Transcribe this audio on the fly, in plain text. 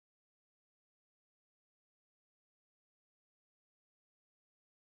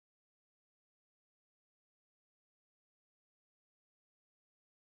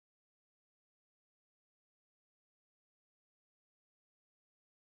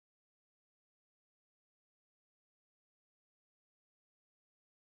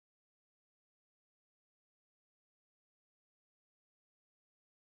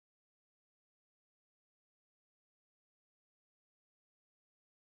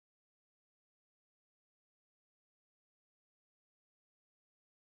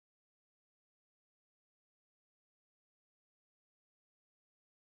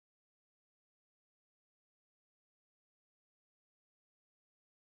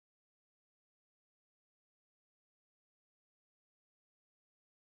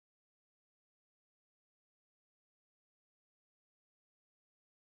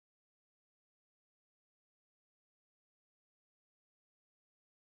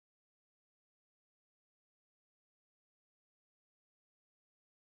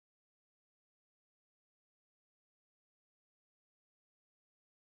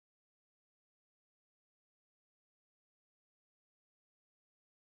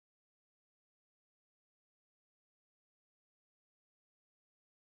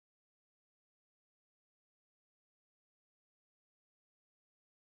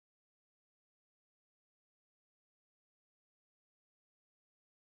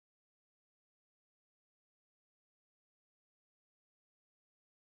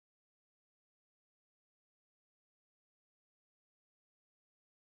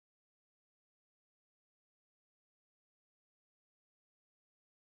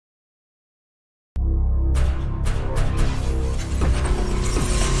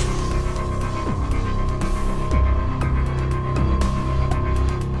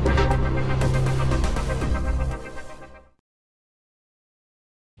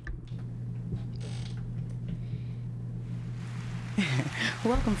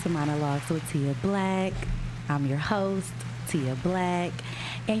Welcome to Monologues with Tia Blaque. I'm your host, Tia Blaque.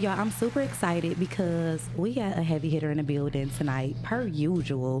 And y'all, I'm super excited because we got a heavy hitter in the building tonight, per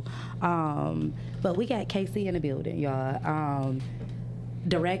usual. But we got KC in the building, y'all.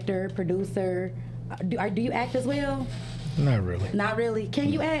 Director, producer. Do you act as well? Not really. Not really.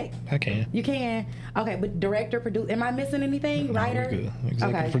 Can you act? I can. You can. Okay, but director, producer. Am I missing anything? No, Writer. we're good.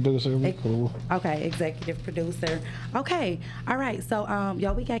 Executive producer. We cool. Okay, executive producer. Okay, all right. So,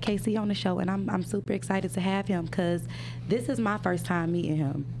 y'all, we got KC on the show, and I'm super excited to have him because this is my first time meeting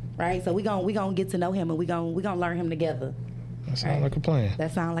him. Right. So we gonna get to know him, and we gonna learn him together. That sounds like a plan.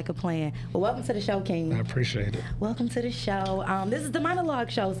 That sounds like a plan. Well, welcome to the show, King. I appreciate it. Welcome to the show. This is the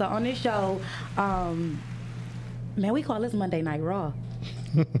Monologue show. So on this show, man, we call this Monday Night Raw.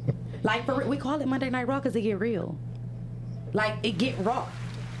 We call it Monday Night Raw because it get real. Like, it get raw.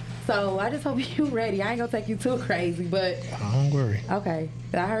 So I just hope you ready. I ain't gonna take you too crazy, but Don't worry. okay.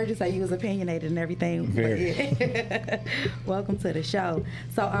 I heard you say you was opinionated and everything. Very. Yeah. Welcome to the show.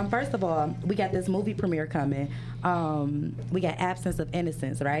 So first of all, we got this movie premiere coming. We got Absence of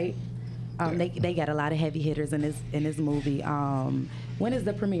Innocence, right? They got a lot of heavy hitters in this movie. When is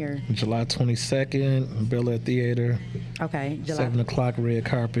the premiere? July 22nd, Bel Air Theater. Okay, July. 7 o'clock, red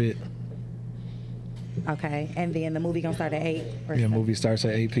carpet. Okay, and then the movie gonna start at 8? Yeah, movie starts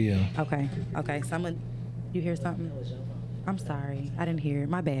at 8 p.m. Okay. So you hear something? I'm sorry, I didn't hear.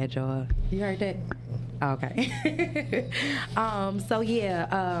 My bad, y'all. You heard that? Okay.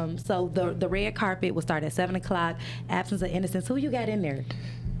 So the red carpet will start at 7 o'clock. Absence of Innocence. Who you got in there?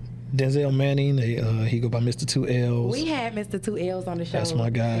 Denzel Manning, he go by Mr. Two L's. We had Mr. Two L's on the show. That's my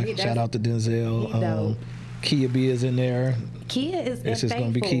guy. Shout out to Denzel. Kia B is in there. Kia is This is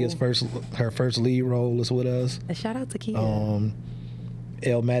going to be Kia's her first lead role is with us. A shout out to Kia.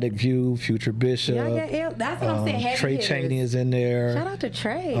 Elmatic View, Future Bishop. Yeah, that's what I'm saying. Trey Chaney is in there. Shout out to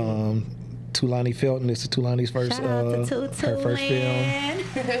Trey. Tulani Felton. This is Tulani's first, shout out to her first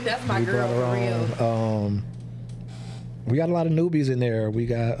film. That's my girl for real. We got a lot of newbies in there. We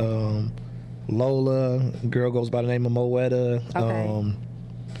got Lola, girl goes by the name of Moetta. Okay.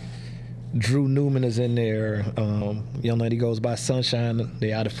 Drew Newman is in there. Young lady goes by Sunshine.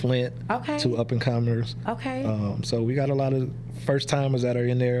 They out of Flint. Okay. 2 up and comers. Okay. So we got a lot of first timers that are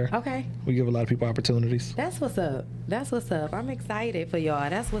in there. Okay. We give a lot of people opportunities. That's what's up. I'm excited for y'all.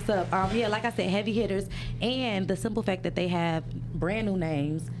 That's what's up. Yeah, like I said, heavy hitters, and the simple fact that they have brand new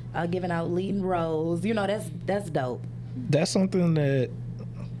names, giving out leading roles. You know, that's dope. That's something that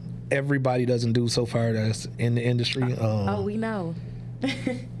everybody doesn't do so far that's in the industry. We know.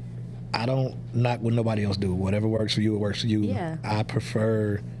 I don't knock what nobody else do. Whatever works for you, it works for you. Yeah. I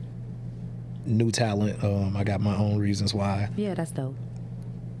prefer new talent. I got my own reasons why. Yeah, that's dope.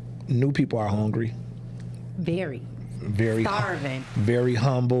 New people are hungry. Very starving. Very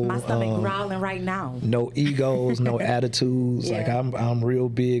humble. My stomach growling right now. No egos, no attitudes. Yeah. Like I'm real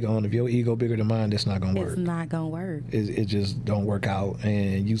big on if your ego bigger than mine, that's not gonna work. It's not gonna work. It just don't work out.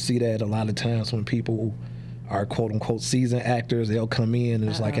 And you see that a lot of times when people are quote unquote seasoned actors, they'll come in and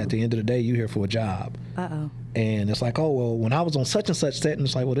it's like at the end of the day, you here for a job. And it's like, oh well, when I was on such and such set, and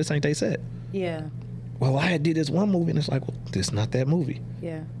it's like, well, this ain't they set. Yeah. Well, I did this one movie, and it's like, well, this not that movie.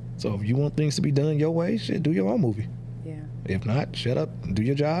 Yeah. So if you want things to be done your way, shit, do your own movie. Yeah. If not, shut up, do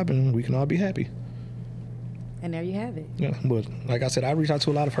your job, and we can all be happy. And there you have it. Yeah, but like I said, I reach out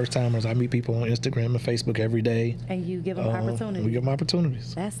to a lot of first timers. I meet people on Instagram and Facebook every day. And you give them opportunities. We give them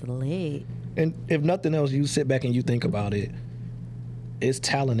opportunities. That's lit. And if nothing else, you sit back and you think about it. It's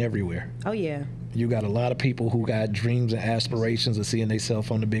talent everywhere. Oh yeah. You got a lot of people who got dreams and aspirations of seeing themselves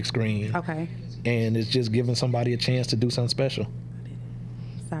on the big screen. Okay. And it's just giving somebody a chance to do something special.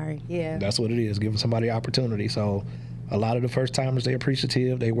 Sorry. Yeah. That's what it is, giving somebody opportunity. So a lot of the first timers, they're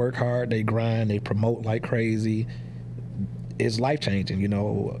appreciative, they work hard, they grind, they promote like crazy. It's life changing, you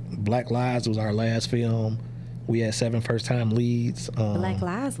know. Black Lives was our last film. We had 7 first time leads. Black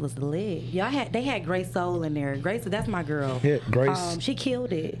Lives was lit. They had Grace Soul in there. Grace, that's my girl. Yeah, Grace. She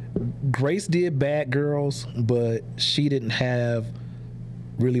killed it. Grace did Bad Girls, but she didn't have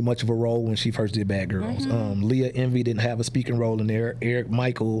really much of a role when she first did Bad Girls. Leah Envy didn't have a speaking role in there. Eric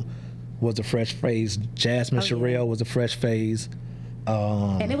Michael was a fresh face. Jasmine Sherrill was a fresh face.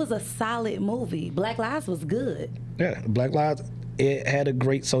 And it was a solid movie. Black Lives was good. Yeah, Black Lives, it had a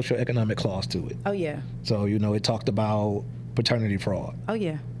great socioeconomic clause to it. Oh, yeah. So, you know, it talked about paternity fraud. Oh,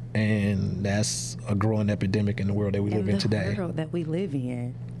 yeah. And that's a growing epidemic in the world that we live in today. The world that we live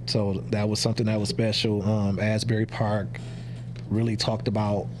in. So that was something that was special. Asbury Park really talked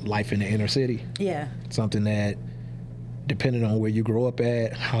about life in the inner city. Yeah. Something that, depending on where you grow up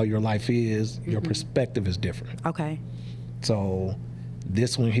at, how your life is, your perspective is different. Okay. So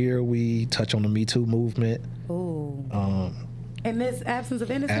this one here, we touch on the Me Too movement. Ooh. And this Absence of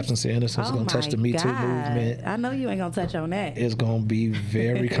Innocence? Absence of Innocence is going to touch the Me Too movement. I know you ain't going to touch on that. It's going to be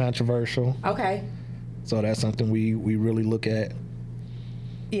very controversial. Okay. So that's something we really look at.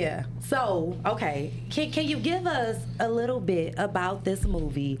 Yeah. So, okay. Can you give us a little bit about this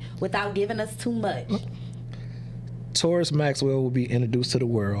movie without giving us too much? Taurus Maxwell will be introduced to the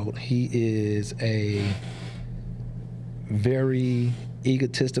world. He is a very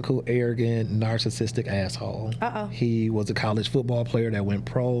egotistical, arrogant, narcissistic asshole. He was a college football player that went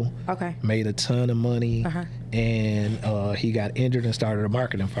pro. Okay. Made a ton of money. And he got injured and started a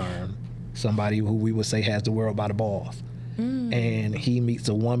marketing firm. Somebody who we would say has the world by the balls. And he meets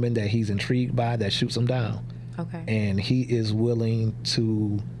a woman that he's intrigued by that shoots him down. Okay. And he is willing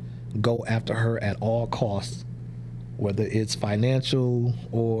to go after her at all costs, whether it's financial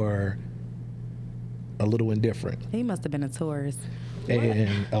or a little indifferent. He must have been a tourist.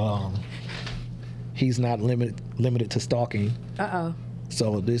 And he's not limited to stalking.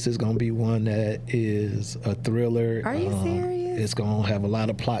 So this is going to be one that is a thriller. Are you serious? It's going to have a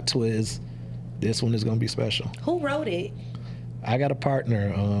lot of plot twists. This one is going to be special. Who wrote it? I got a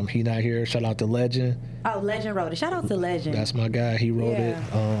partner. He not here. Shout out to Legend. Oh, Legend wrote it. Shout out to Legend. That's my guy. He wrote it.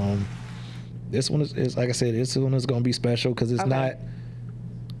 This one is like I said, this one is going to be special because it's not,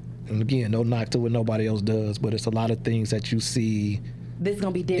 and again, no knock to what nobody else does, but it's a lot of things that you see this is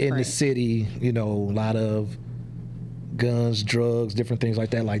going to be different in the city, you know, a lot of guns, drugs, different things like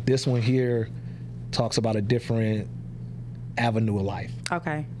that. Like this one here talks about a different avenue of life.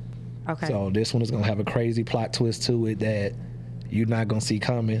 Okay. So this one is going to have a crazy plot twist to it that you're not going to see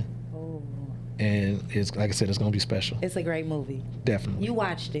coming. Ooh. And it's, like I said, it's going to be special. It's a great movie. Definitely. You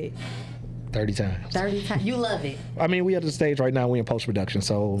watched it 30 times. 30 times. You love it. I mean, we at the stage right now, we in post-production,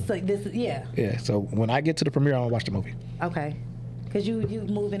 so this, yeah. Yeah, so when I get to the premiere, I'll watch the movie. Okay. Because you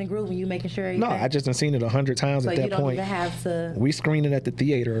moving and grooving, you making sure everything. No, I just done seen it 100 times at that point. So you don't even have to. We screened it at the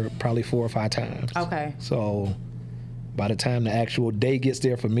theater probably 4 or 5 times. Okay. So by the time the actual day gets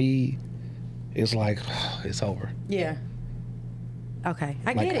there for me, it's like, it's over. Yeah. Okay,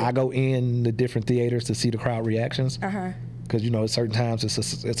 I get it. I go in the different theaters to see the crowd reactions. Uh-huh. Because, you know, at certain times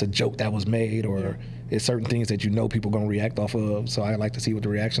it's a joke that was made, or it's certain things that you know people going to react off of. So I like to see what the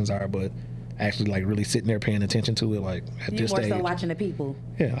reactions are, but actually, like, really sitting there paying attention to it, like, at this stage. You more so watching the people.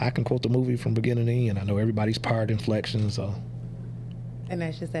 Yeah, I can quote the movie from beginning to end. I know everybody's part, inflection, so. And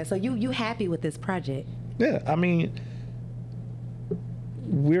that's just that. So you happy with this project? Yeah, I mean,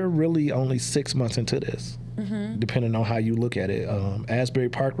 we're really only 6 months into this, depending on how you look at it. Asbury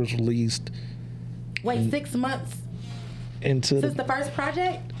Park was released. Wait, 6 months? Since the first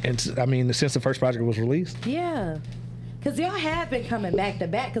project? Since the first project was released. Yeah. Because y'all have been coming back to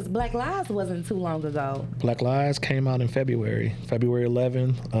back, because Black Lives wasn't too long ago. Black Lives came out in February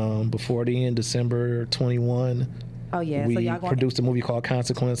 11th. Before the end, December 21. Oh, yeah. We so y'all produced a movie called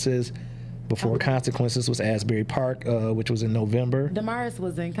Consequences. Before Consequences was Asbury Park, which was in November. Damaris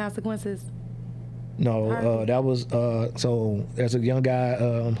was in Consequences? No, that was, so there's a young guy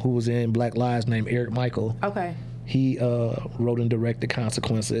who was in Black Lives named Eric Michael. Okay. He wrote and directed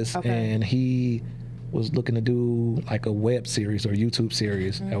Consequences, and he was looking to do like a web series or YouTube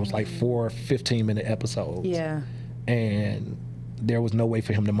series that was like 4 15-minute episodes. Yeah. And there was no way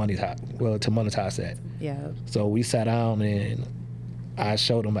for him to monetize that. Yeah. So we sat down and I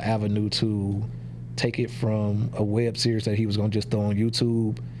showed him an avenue to take it from a web series that he was going to just throw on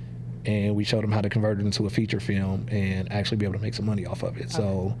YouTube, and we showed him how to convert it into a feature film and actually be able to make some money off of it. Okay.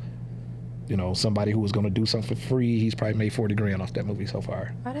 So, you know, somebody who was going to do something for free, he's probably made $40,000 off that movie so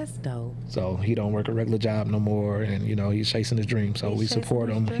far. Oh, that's dope. So he don't work a regular job no more, and you know, he's chasing his dream. So we support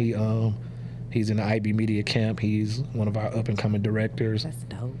him. He's in the IB Media Camp. He's one of our up and coming directors. That's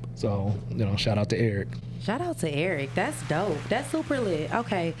dope. So, you know, shout out to Eric. Shout out to Eric. That's dope. That's super lit.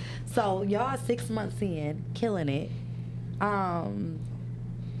 Okay, so y'all 6 months in, killing it.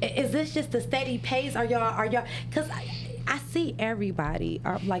 Is this just a steady pace? Are y'all? Because I see everybody,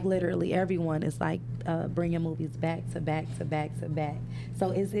 like literally everyone, is like bringing movies back to back to back to back.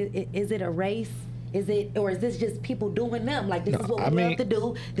 So is it a race? Is it, or is this just people doing them? Like, this is what we love to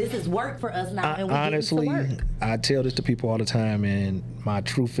do. This is work for us now, and we honestly, get to work. I tell this to people all the time, and my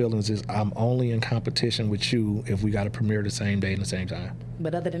true feelings is I'm only in competition with you if we got to premiere the same day and the same time.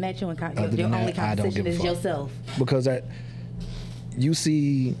 But other than that, your only competition is yourself. Because you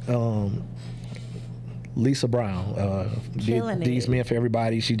see Lisa Brown, did These Men for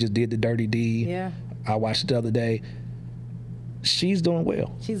Everybody. She just did The Dirty Deed. Yeah. I watched it the other day. She's doing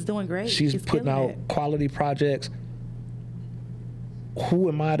well. She's doing great. She's putting out quality projects. who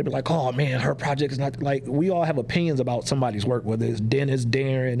am I to be like, oh man, her project is not like, we all have opinions about somebody's work, whether it's Dennis,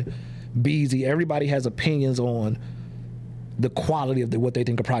 Darren, Beezy, everybody has opinions on the quality of what they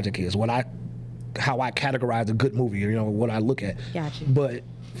think a project is, how I categorize a good movie, you know, what I look at. Gotcha. But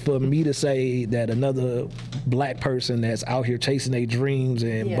for me to say that another black person that's out here chasing their dreams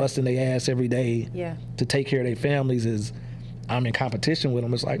and busting their ass every day to take care of their families is, I'm in competition with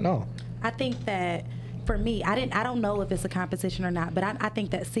them, it's like, no. I think that for me, I don't know if it's a competition or not, but I think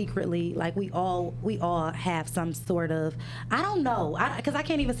that secretly, like we all have some sort of, I don't know, because I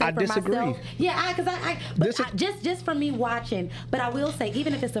can't even say for disagree. myself. Yeah, just from me watching. But I will say,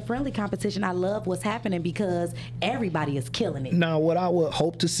 even if it's a friendly competition, I love what's happening because everybody is killing it. Now, what I would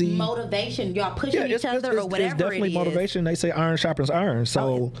hope to see, motivation, y'all pushing each other or whatever. It's definitely motivation. They say iron sharpens iron.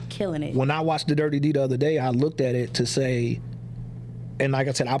 So killing it. When I watched The Dirty D the other day, I looked at it to say, and like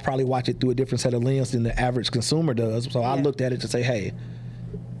I said, I'll probably watch it through a different set of lens than the average consumer does. So I looked at it to say, hey,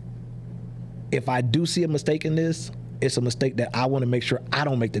 if I do see a mistake in this, it's a mistake that I want to make sure I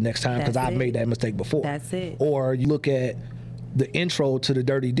don't make the next time because I've made that mistake before. That's it. Or you look at the intro to The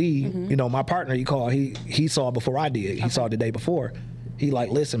Dirty D, you know, my partner, he saw it before I did. He saw it the day before. He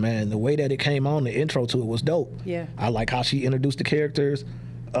like, listen, man, the way that it came on, the intro to it was dope. Yeah. I like how she introduced the characters.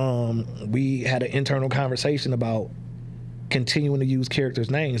 We had an internal conversation about continuing to use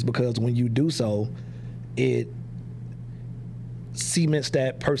characters' names because when you do so, it cements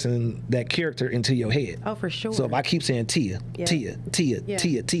that character into your head. Oh, for sure. So if I keep saying Tia,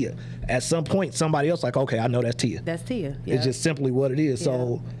 Tia, at some point somebody else like, okay, I know that's Tia. That's Tia. Yeah. It's just simply what it is.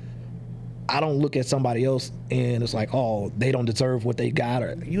 So I don't look at somebody else and it's like, oh, they don't deserve what they got,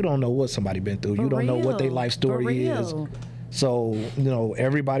 or you don't know what somebody been through. You don't know what their life story is. So, you know,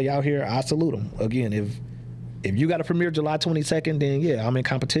 everybody out here, I salute them. Again, if you got a premiere July 22nd, then yeah, I'm in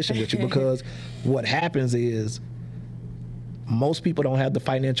competition with you because what happens is most people don't have the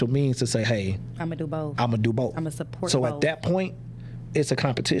financial means to say, hey, I'm gonna do both. I'm gonna support so both. At that point, it's a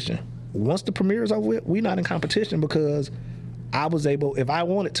competition. Once the premiere is over with, we're not in competition because I was able, if I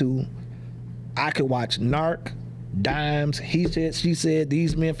wanted to, I could watch Narc, Dimes, He Said, She Said,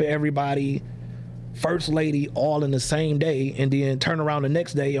 These Men for Everybody, First Lady all in the same day and then turn around the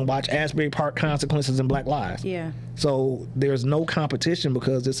next day and watch Asbury Park, Consequences, and Black Lives. Yeah. So there's no competition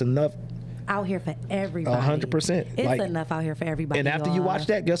because it's enough out here for everybody. 100%. It's enough out here for everybody. And after you watch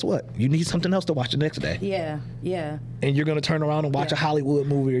that, guess what? You need something else to watch the next day. Yeah, yeah. And you're going to turn around and watch a Hollywood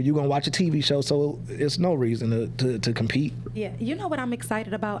movie or you're going to watch a TV show. So it's no reason to compete. Yeah. You know what I'm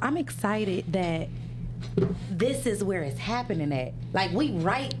excited about? I'm excited that this is where it's happening at. Like, we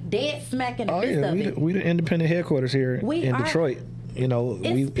right dead smack in the midst of it. We the independent headquarters here in Detroit. You know,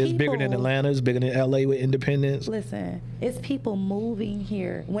 it's bigger than Atlanta, it's bigger than LA with independence. Listen, it's people moving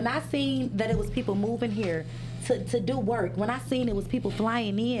here. When I seen that it was people moving here to do work, when I seen it was people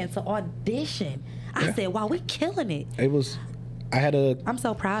flying in to audition, I said, wow, we killing it. I'm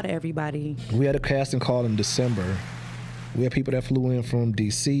so proud of everybody. We had a casting call in December. We had people that flew in from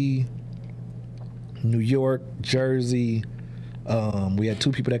DC, New York, Jersey. We had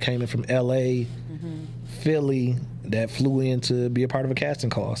 2 people that came in from LA, Philly, that flew in to be a part of a casting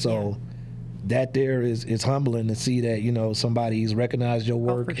call. So that there is humbling to see that, you know, somebody's recognized your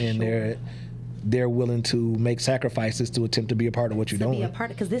work and they're willing to make sacrifices to attempt to be a part of what you're doing. To be a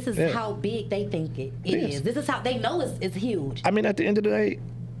part of, because this is how big they think it is. This is how they know it's huge. I mean, at the end of the day,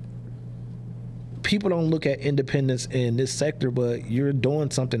 people don't look at independence in this sector, but you're doing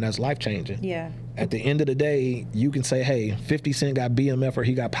something that's life-changing. Yeah. At the end of the day, you can say, hey, 50 Cent got BMF or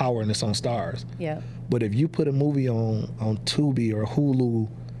he got Power and it's on Stars. Yeah. But if you put a movie on Tubi or Hulu,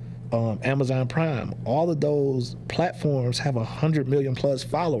 Amazon Prime, all of those platforms have 100 million plus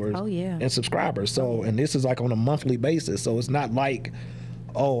followers and subscribers. So, and this is like on a monthly basis. So it's not like,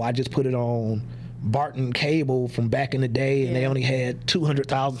 oh, I just put it on Barton Cable from back in the day and they only had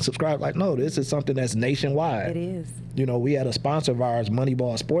 200,000 subscribers. Like, no, this is something that's nationwide. It is. You know, we had a sponsor of ours,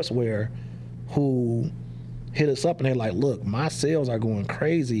 Moneyball Sportswear, who hit us up and they're like, look, my sales are going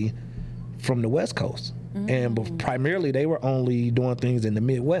crazy from the West Coast. And primarily they were only doing things in the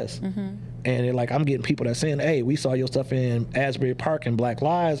Midwest. And they're like, I'm getting people that saying, hey, we saw your stuff in Asbury Park and Black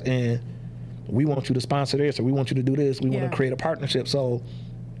Lives and we want you to sponsor this or we want you to do this. We want to create a partnership. So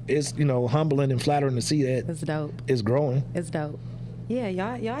it's, you know, humbling and flattering to see that it's dope. It's growing. It's dope. Yeah,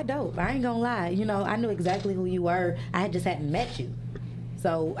 y'all dope. I ain't gonna lie. You know, I knew exactly who you were. I just hadn't met you.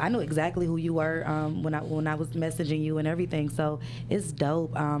 So I knew exactly who you were when I was messaging you and everything. So it's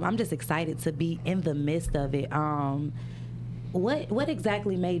dope. I'm just excited to be in the midst of it. What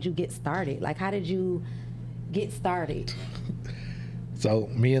exactly made you get started? Like, how did you get started? So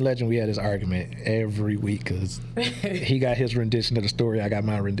me and Legend, we had this argument every week because he got his rendition of the story, I got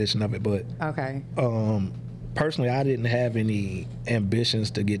my rendition of it. But Okay. Personally, I didn't have any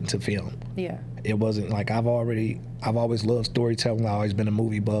ambitions to get into film. Yeah. It wasn't like I've always loved storytelling. I've always been a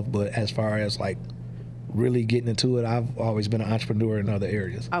movie buff, but as far as like really getting into it, I've always been an entrepreneur in other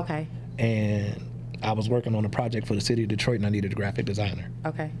areas. Okay. And I was working on a project for the city of Detroit, and I needed a graphic designer.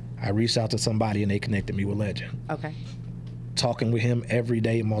 Okay. I reached out to somebody, and they connected me with Legend. Okay. Talking with him every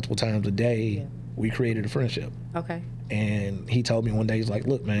day, multiple times a day, we created a friendship. Okay. And he told me one day, he's like,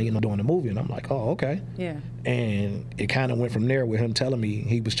 look, man, doing a movie. And I'm like, oh, okay. Yeah. And it kind of went from there with him telling me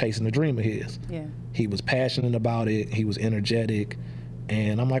he was chasing a dream of his. Yeah. He was passionate about it. He was energetic.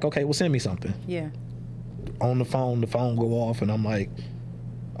 And I'm like, okay, well, send me something. Yeah. On the phone go off, and I'm like,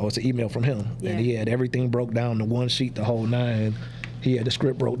 oh, it's an email from him. Yeah. And he had everything broke down to one sheet, the whole nine. He had the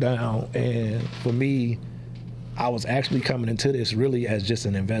script broke down. And for me, I was actually coming into this really as just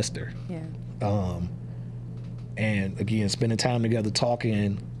an investor. Yeah. And again, spending time together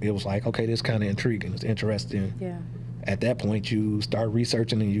talking, it was like, okay, this kind of intriguing. It's interesting. Yeah. At that point, you start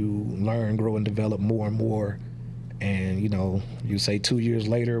researching and you learn, grow, and develop more and more. And, you say 2 years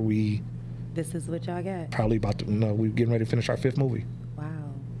later, This is what y'all got. probably about to, we're getting ready to finish our 5th movie.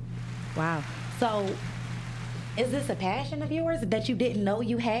 Wow. So, is this a passion of yours that you didn't know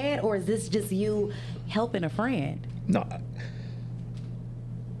you had, or is this just you helping a friend? No,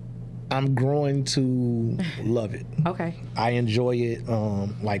 I'm growing to love it. Okay. I enjoy it.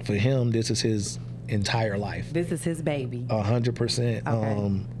 Like for him, this is his entire life. This is his baby. 100%.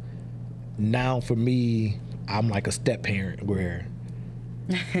 Okay. Now for me, I'm like a step parent where,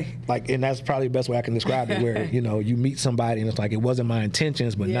 and that's probably the best way I can describe it. Where you meet somebody and it's like it wasn't my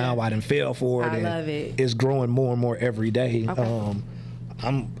intentions, but now I done fell for it. I and love it. It's growing more and more every day. Okay.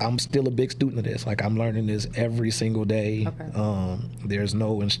 I'm still a big student of this. Like I'm learning this every single day. Okay. There's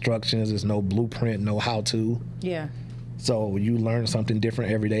no instructions, there's no blueprint, no how to. Yeah. So you learn something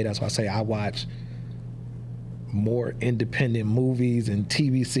different every day. That's why I say I watch more independent movies and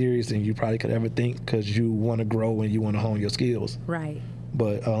TV series than you probably could ever think, because you want to grow and you want to hone your skills. Right.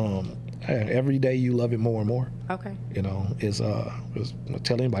 But every day you love it more and more. Okay. It's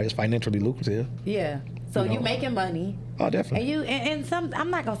tell anybody it's financially lucrative. Yeah. So you making money. Oh, definitely. And some,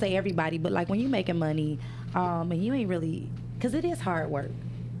 I'm not gonna say everybody, but like when you making money, and you ain't really, because it is hard work,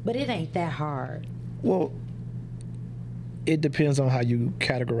 but it ain't that hard. Well, it depends on how you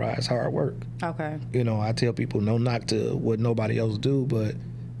categorize hard work. Okay. I tell people no knock to what nobody else do, but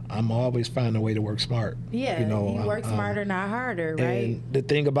I'm always finding a way to work smart. Yeah. You work smarter, not harder, right? And the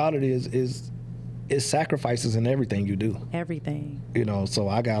thing about it is it's sacrifices in everything you do. Everything. So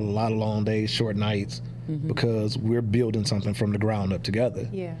I got a lot of long days, short nights, because we're building something from the ground up together.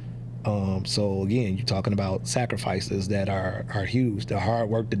 Yeah. So again, you're talking about sacrifices that are huge. The hard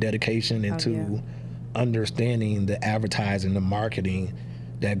work, the dedication into understanding the advertising, the marketing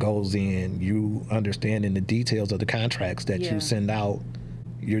that goes in, you understanding the details of the contracts that you send out.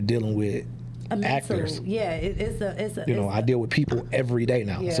 You're dealing with actors. Yeah, it's a. I deal with people every day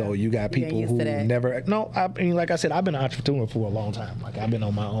now. Yeah. So you got people who never. No, I mean, like I said, I've been an entrepreneur for a long time. Like I've been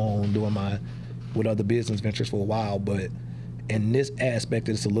on my own doing with other business ventures for a while, but in this aspect,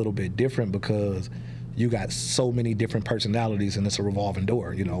 it's a little bit different because you got so many different personalities and it's a revolving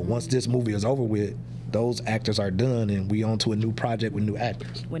door. Once this movie is over with, those actors are done and we on to a new project with new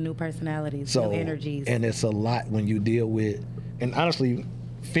actors. With new personalities, new energies. And it's a lot when you deal with, and honestly,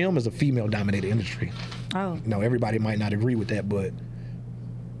 film is a female-dominated industry. Oh. Everybody might not agree with that, but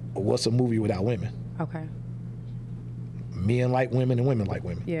what's a movie without women? Okay. Men like women and women like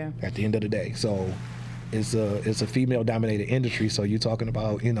women. Yeah. At the end of the day. So it's a female-dominated industry, so you're talking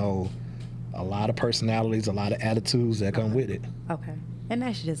about, a lot of personalities, a lot of attitudes that come with it. Okay. And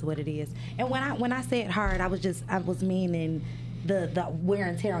that's just what it is. And when I said hard, I was meaning the wear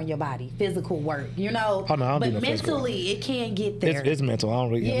and tear on your body, physical work, Oh, no, I don't but do no mentally it can't get there. It's mental. I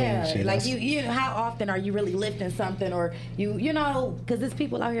don't really. Yeah, shit, like how often are you really lifting something, or because there's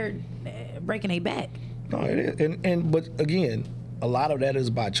people out here breaking their back. No, it is. But again, a lot of that is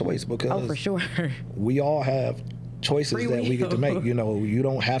by choice because Oh, for sure. we all have choices Free that we get to will. make. You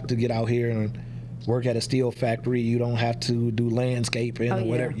don't have to get out here and work at a steel factory. You don't have to do landscaping or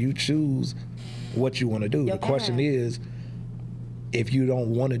whatever. You choose what you want to do. The question is, if you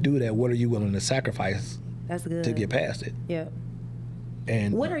don't want to do that, what are you willing to sacrifice That's good. to get past it? Yep.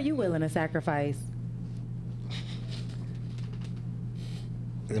 And What are you willing to sacrifice?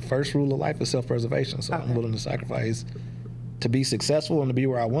 the first rule of life is self-preservation. So I'm willing to sacrifice to be successful and to be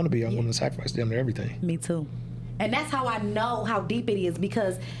where I want to be. I'm willing to sacrifice damn near everything. Me too. And that's how I know how deep it is,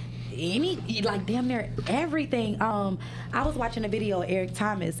 because like damn near everything. I was watching a video of Eric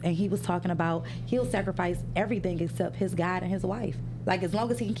Thomas, and he was talking about he'll sacrifice everything except his God and his wife. Like, as long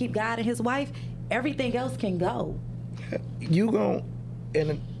as he can keep God and his wife, everything else can go. You gon'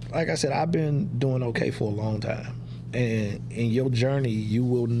 and like I said, I've been doing okay for a long time, and in your journey, you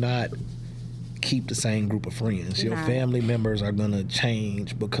will not keep the same group of friends. Your family members are gonna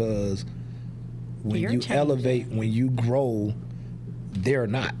change because when you elevate, when you grow, they're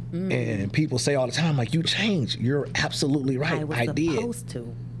not. And people say all the time, like, you changed. You're absolutely right. I was supposed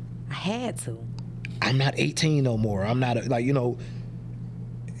to. I had to. I'm not 18 no more. I'm not like, you know,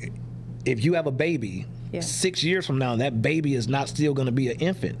 if you have a baby, 6 years from now, that baby is not still going to be an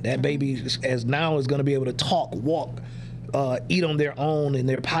infant. That baby as now is going to be able to talk, walk, eat on their own, and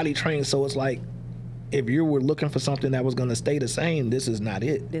they're potty trained. So it's like, if you were looking for something that was going to stay the same, this is not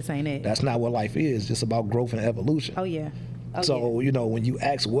it. This ain't it. That's not what life is. It's just about growth and evolution. Oh, yeah. Oh, so, you know, when you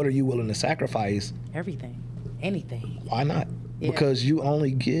ask, what are you willing to sacrifice? Everything. Anything. Why not? Yeah. Because you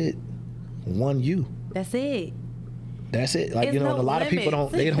only get one you. That's it. That's it. Like, It's you know, no and a lot of people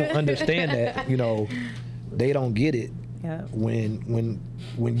don't understand that, you know, they don't get it. Yeah. When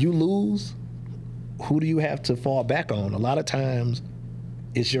you lose, who do you have to fall back on? A lot of times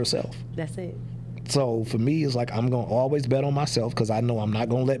it's yourself. That's it. So for me, it's like, I'm going to always bet on myself because I know I'm not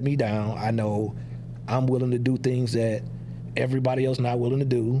going to let me down. I know I'm willing to do things that everybody else not willing to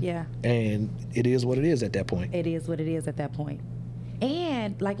do. Yeah. And it is what it is at that point. It is what it is at that point.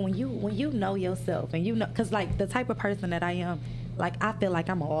 And like when you know yourself, and you know, because like the type of person that I am, like I feel like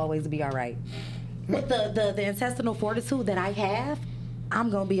I'm gonna always be all right. With the intestinal fortitude that I have, I'm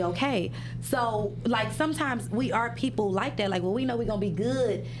gonna be okay. So like sometimes we are people like that. Like, well, we know we're gonna be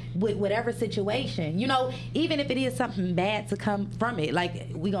good with whatever situation. You know, even if it is something bad to come from it, like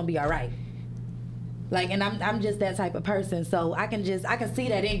we gonna be all right. Like, and I'm just that type of person, so I can see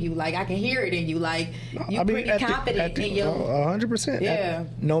that in you. Like, I can hear it in you. Like, you're pretty confident in your 100%. Yeah.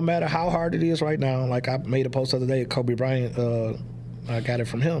 No matter how hard it is right now, like I made a post the other day, Kobe Bryant, I got it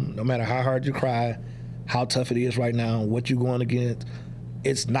from him. No matter how hard you cry, how tough it is right now, what you're going against,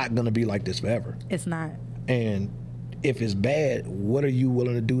 it's not going to be like this forever. It's not. And if it's bad, what are you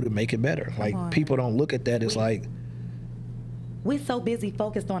willing to do to make it better? Like, people don't look at that as like, we're so busy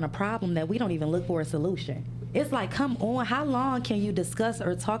focused on a problem that we don't even look for a solution. It's like, come on, how long can you discuss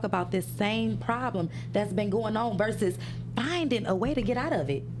or talk about this same problem that's been going on versus finding a way to get out of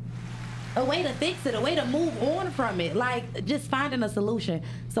it, a way to fix it, a way to move on from it, like just finding a solution.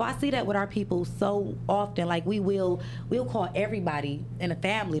 So I see that with our people so often. Like, we'll call everybody in the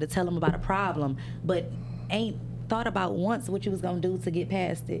family to tell them about a problem, but ain't thought about once what you was gonna do to get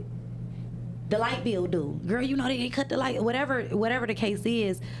past it. The light bill due. Girl, you know they cut the light, whatever the case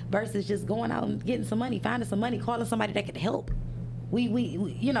is, versus just going out and getting some money, finding some money, calling somebody that could help. We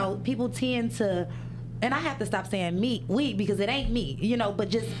you know, people tend to, and I have to stop saying we because it ain't me, you know, but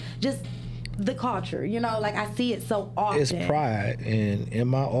just the culture, you know, like I see it so often. It's pride, and in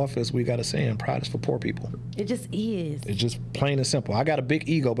my office we got a saying, pride is for poor people. It just is. It's just plain and simple. I got a big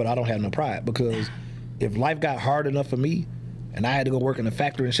ego, but I don't have no pride, because if life got hard enough for me, and I had to go work in a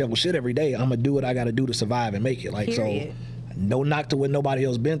factory and shovel shit every day, I'm gonna do what I gotta do to survive and make it. Like, Period. So, no knock to what nobody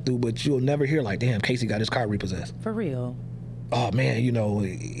else been through, but you'll never hear like, damn, Casey got his car repossessed. For real. Oh man, you know,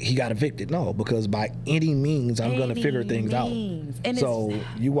 he got evicted. No, because by any means, I'm gonna figure things out. And so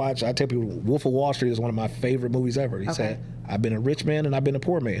you watch, I tell people, Wolf of Wall Street is one of my favorite movies ever. He said, I've been a rich man and I've been a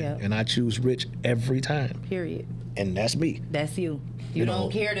poor man, and I choose rich every time. Period. And that's me. That's you. You don't know,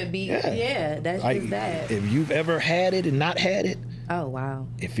 care to be, that's like, just that. If you've ever had it and not had it, oh wow,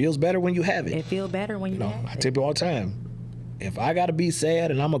 it feels better when you have it. It feels better when you have it. I tell people all the time, if I gotta be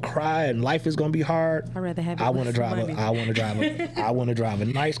sad and I'm gonna cry and life is gonna be hard, I'd rather have it. I want to drive I want to drive a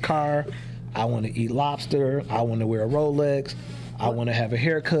nice car. I want to eat lobster. I want to wear a Rolex. I want to have a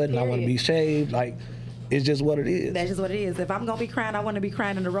haircut and I want to be shaved. Like, it's just what it is. That's just what it is. If I'm gonna be crying, I want to be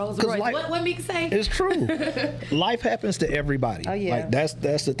crying in the Rolls Royce. What Meek say? It's true. Life happens to everybody. Oh yeah. Like,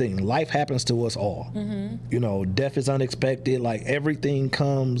 that's the thing. Life happens to us all. Mm-hmm. You know, death is unexpected. Like, everything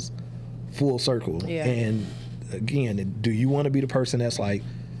comes full circle. Yeah. And again, do you want to be the person that's like,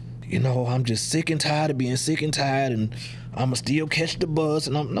 you know, I'm just sick and tired of being sick and tired, and I'm gonna still catch the bus,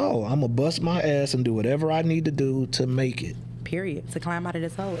 and I'm gonna bust my ass and do whatever I need to do to make it. Period. To climb out of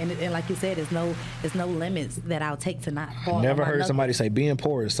this hole, and like you said, there's no limits that I'll take to not fall. Never heard somebody say being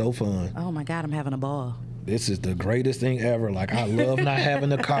poor is so fun. Oh my God, I'm having a ball. This is the greatest thing ever. Like, I love not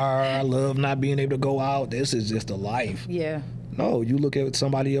having a car. I love not being able to go out. This is just a life. Yeah. No, you look at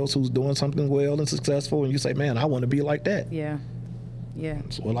somebody else who's doing something well and successful, and you say, man, I want to be like that. Yeah. Yeah.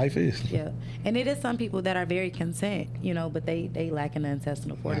 That's what life is. Yeah. And it is some people that are very content, you know, but they lack in the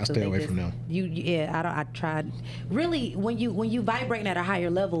intestinal fortitude. I stay away from them. I tried. Really, when you vibrating at a higher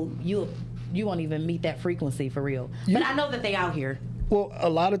level, you won't even meet that frequency for real. But I know that they out here. Well, a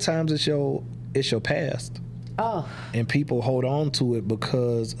lot of times it's your past. Oh. And people hold on to it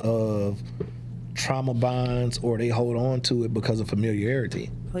because of trauma bonds, or they hold on to it because of familiarity.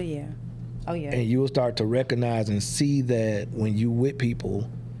 Oh yeah. Oh yeah. And you'll start to recognize and see that when you with people,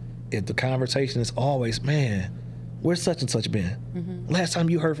 if the conversation is always, man, where's such and such been? Mm-hmm. Last time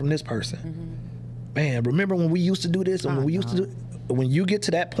you heard from this person. Mm-hmm. Man, remember when we used to do this? And when we used to do. When you get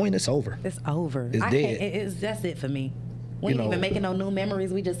to that point, it's over. It's over. It's dead. That's it for me. We ain't even making no new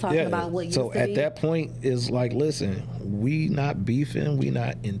memories. We just talking about what used to be. So at that point, it's like, listen, we not beefing. We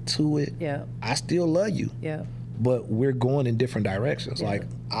not into it. Yeah. I still love you. Yeah. But we're going in different directions. Yeah. Like,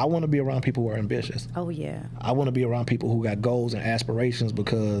 I want to be around people who are ambitious. Oh, yeah. I want to be around people who got goals and aspirations,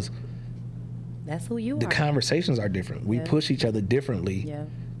 because that's who you are. The conversations are different. We push each other differently. Yeah.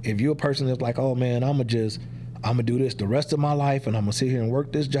 If you're a person that's like, oh, man, I'm going to do this the rest of my life, and I'm going to sit here and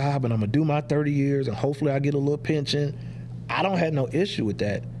work this job, and I'm going to do my 30 years, and hopefully I get a little pension. I don't have no issue with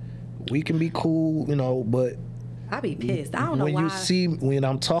that. We can be cool, you know, but I be pissed. I don't know why. When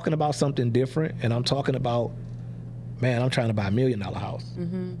I'm talking about something different, and I'm talking about, man, I'm trying to buy $1 million house.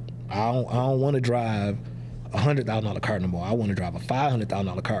 Mm-hmm. I don't want to drive $100,000 car no more. I want to drive a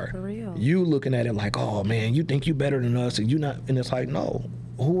 $500,000 car. For real. You looking at it like, oh man, you think you better than us, and you not, and it's like, no.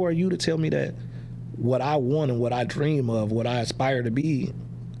 Who are you to tell me that what I want and what I dream of, what I aspire to be,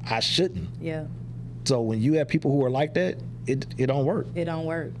 I shouldn't? Yeah. So when you have people who are like that, it don't work. It don't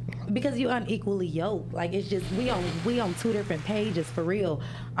work because you're unequally yoked. Like, it's just we on two different pages for real.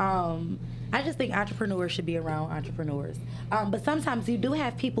 I just think entrepreneurs should be around entrepreneurs. But sometimes you do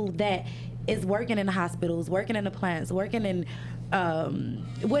have people that is working in the hospitals, working in the plants, working in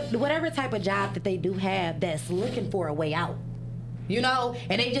whatever type of job that they do have, that's looking for a way out. You know,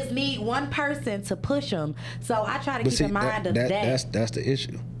 and they just need one person to push them. So I try to keep in mind of that. That's the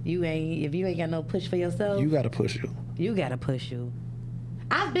issue. If you ain't got no push for yourself, you got to push you. You got to push you.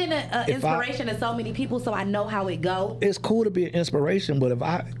 I've been an inspiration to so many people, so I know how it go. It's cool to be an inspiration, but if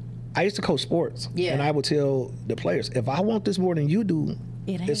I used to coach sports, and I would tell the players, if I want this more than you do,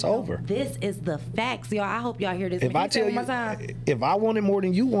 it's over. This is the facts, y'all. I hope y'all hear this. If I tell you, if I want it more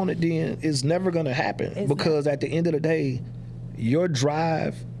than you want it, then it's never going to happen. Because at the end of the day, your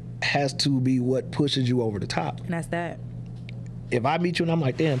drive has to be what pushes you over the top. And that's that. If I meet you and I'm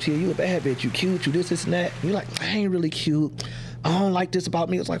like, damn, Tia, you a bad bitch, you cute, you this and that. And you're like, I ain't really cute. I don't like this about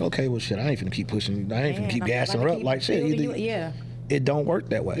me. It's like, okay, well, shit, I ain't finna keep pushing you. I ain't finna keep gassing her up. Like, shit, it don't work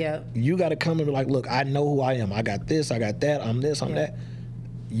that way. Yeah. You got to come and be like, look, I know who I am. I got this, I got that, I'm this, I'm that.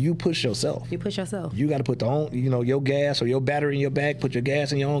 You push yourself. You push yourself. You got to put your gas or your battery in your bag, put your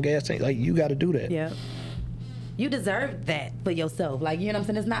gas in your own gas tank. Like, you got to do that. Yeah. You deserve that for yourself. Like, you know what I'm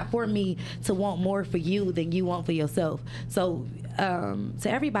saying? It's not for me to want more for you than you want for yourself. So, to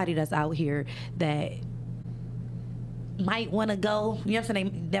everybody that's out here that might want to go, you know what I'm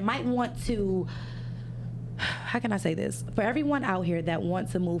saying? That might want to, how can I say this? For everyone out here that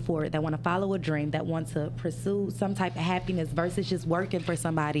wants to move forward, that want to follow a dream, that want to pursue some type of happiness versus just working for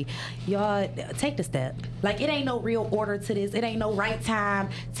somebody, y'all take the step. Like, it ain't no real order to this. It ain't no right time.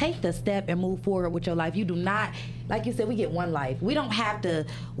 Take the step and move forward with your life. You do not, like you said, we get one life. We don't have to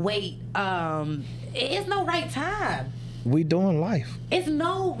wait. It's no right time. We doing life. It's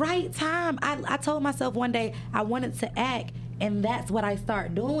no right time. I told myself one day I wanted to act, and that's what I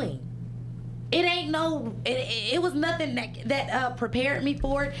start doing. It ain't no. It was nothing that prepared me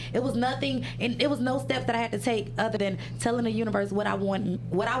for it. It was nothing, and it was no steps that I had to take other than telling the universe what I wanted,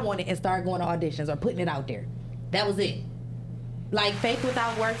 and start going to auditions or putting it out there. That was it. Like, faith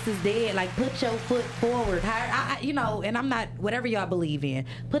without works is dead. Like, put your foot forward. And I'm not, whatever y'all believe in,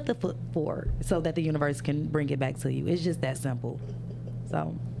 put the foot forward so that the universe can bring it back to you. It's just that simple.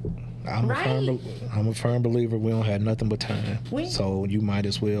 So, I'm a firm believer we don't have nothing but time. So you might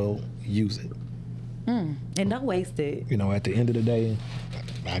as well use it. And don't waste it. You know, at the end of the day,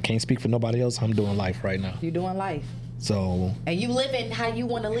 I can't speak for nobody else. I'm doing life right now. You're doing life. So. And you living how you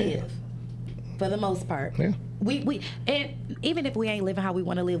want to live, for the most part. Yeah. And even if we ain't living how we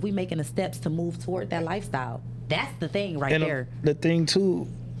want to live, we making the steps to move toward that lifestyle. That's the thing there. The thing too,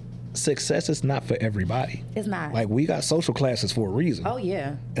 success is not for everybody. It's not. Like, we got social classes for a reason. Oh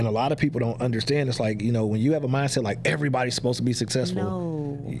yeah. And a lot of people don't understand. It's like, you know, when you have a mindset like everybody's supposed to be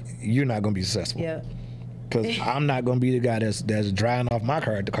successful, you're not going to be successful. Yeah. Because I'm not going to be the guy that's drying off my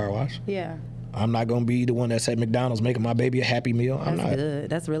car at the car wash. Yeah. I'm not gonna be the one that's at McDonald's making my baby a Happy Meal. I'm That's not. good.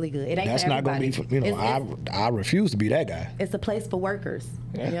 That's really good. It ain't That's for not gonna be. everybody. I refuse to be that guy. It's a place for workers.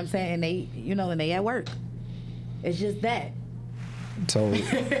 Yeah. You know what I'm saying? And they, and they at work. It's just that. So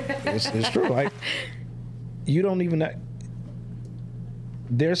it's true. Like, you don't even.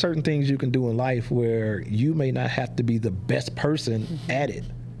 There are certain things you can do in life where you may not have to be the best person at it,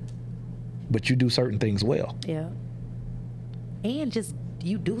 but you do certain things well. Yeah. And just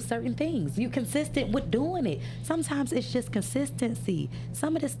you do certain things. You consistent with doing it. Sometimes it's just consistency.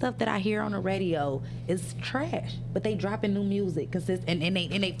 Some of the stuff that I hear on the radio is trash, but they dropping new music and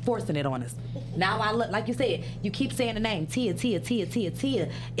they forcing it on us. Now I look, like you said, you keep saying the name Tia.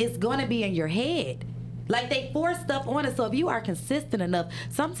 It's gonna be in your head. Like, they force stuff on us. So if you are consistent enough,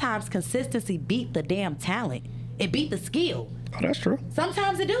 sometimes consistency beat the damn talent. It beat the skill. Oh, that's true.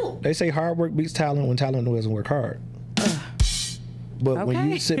 Sometimes it do. They say hard work beats talent when talent doesn't work hard. But when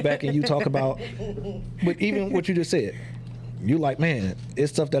you sit back and you talk about, but even what you just said, you like, man,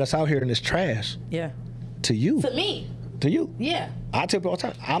 it's stuff that's out here and it's trash. Yeah. To you. To me. To you. Yeah. I tell people all the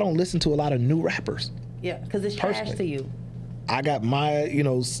time, I don't listen to a lot of new rappers. Yeah, because it's trash to you. I got my,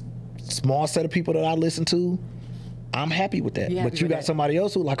 small set of people that I listen to. I'm happy with that. But you got somebody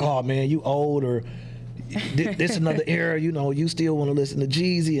else who like, oh man, you old, or this another era, you still want to listen to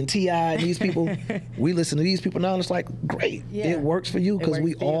Jeezy and T.I. and these people. We listen to these people now and it's like, great. Yeah. It works for you because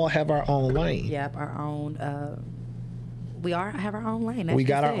we all have our own lane. Yep, our own, have our own lane. That's we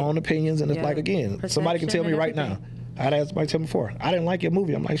got our own opinions, and it's like, again, somebody can tell me right now. I'd ask somebody to tell me before, I didn't like your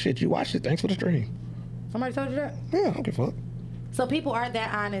movie. I'm like, shit, you watched it. Thanks for the stream. Somebody told you that? Yeah, I don't give a fuck. So people aren't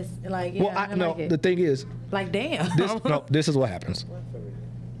that honest, like, yeah, well, no, like the thing is, like, damn. This is what happens.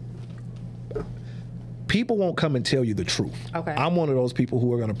 People won't come and tell you the truth. Okay. I'm one of those people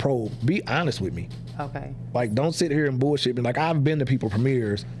who are gonna probe. Be honest with me. Okay. Like, don't sit here and bullshit me. Like, I've been to people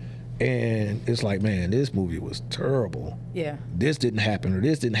premieres, and it's like, man, this movie was terrible. Yeah. This didn't happen, or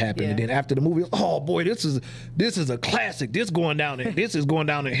this didn't happen, and then after the movie, oh boy, this is a classic. This is going down in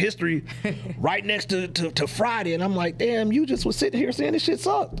history, right next to Friday. And I'm like, damn, you just was sitting here saying this shit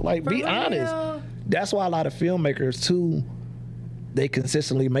sucked. Like, be honest. That's why a lot of filmmakers too, they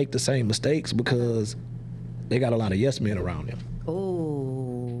consistently make the same mistakes because they got a lot of yes men around them.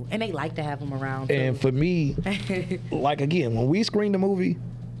 Ooh, and they like to have them around too. And for me, like, again, when we screen the movie,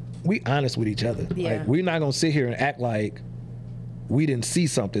 we honest with each other. Yeah. Like, we're not gonna sit here and act like we didn't see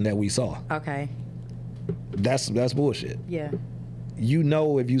something that we saw. Okay. That's bullshit. Yeah.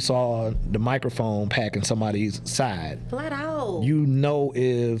 If you saw the microphone pack in somebody's side. Flat out.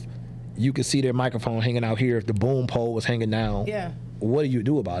 If you could see their microphone hanging out here, if the boom pole was hanging down. Yeah. What do you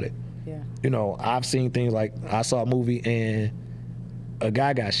do about it? Yeah. I've seen things like, I saw a movie and a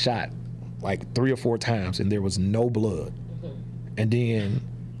guy got shot like 3 or 4 times and there was no blood. Mm-hmm. And then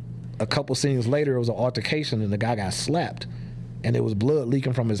a couple scenes later, it was an altercation and the guy got slapped and there was blood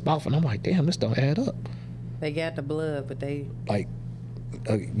leaking from his mouth. And I'm like, damn, this don't add up. They got the blood, but they... Like,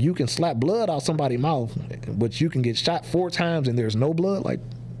 you can slap blood out somebody's mouth, but you can get shot 4 times and there's no blood. Like,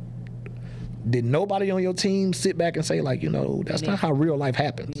 did nobody on your team sit back and say, like, that's not how real life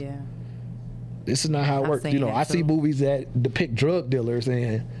happens? Yeah. This is not how it works. I see movies that depict drug dealers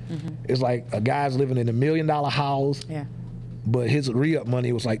and it's like a guy's living in $1 million house. Yeah. But his re-up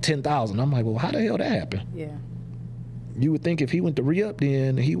money was like $10,000. I'm like, well, how the hell that happened? Yeah. You would think if he went to re-up,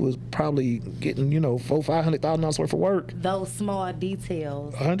 then he was probably getting, $400,000-$500,000 worth of work. Those small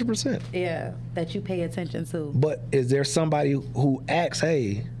details. 100%. Yeah, that you pay attention to. But is there somebody who asks,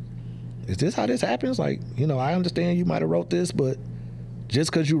 hey, is this how this happens? Like, I understand you might have wrote this, but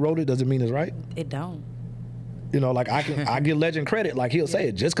just because you wrote it doesn't mean it's right. It don't. Like, I give Legend credit. Like, he'll say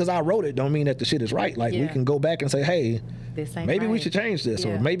it. Just because I wrote it don't mean that the shit is right. Like, we can go back and say, hey, maybe we should change this.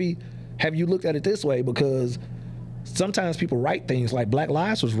 Or maybe have you looked at it this way? Because sometimes people write things like Black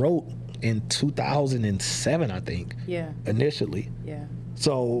Lives was wrote in 2007, I think. Yeah. Initially. Yeah.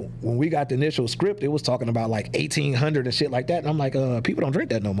 So when we got the initial script, it was talking about like 1800 and shit like that. And I'm like, people don't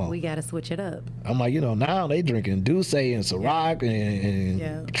drink that no more. We got to switch it up. I'm like, now they drinking Douce and Ciroc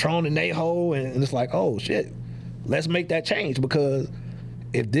and Patron and Neho. And it's like, oh, shit. Let's make that change, because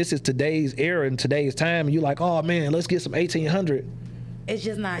if this is today's era and today's time, and you're like, oh, man, let's get some 1800. It's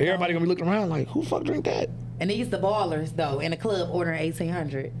just not. Everybody going to be looking around like, who the fuck drink that? And these the ballers, though, in the club ordering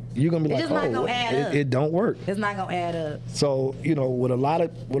 1800. You're going to be like, oh, it don't work. It's not going to add up. So, with a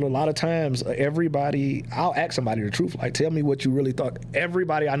lot of times, everybody, I'll ask somebody the truth. Like, tell me what you really thought.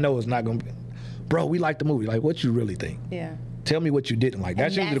 Everybody I know is not going to be, bro, we like the movie. Like, what you really think? Yeah. Tell me what you didn't like.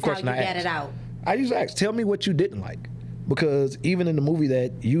 That's usually the question I ask. Get it out. I usually ask, tell me what you didn't like. Because even in the movie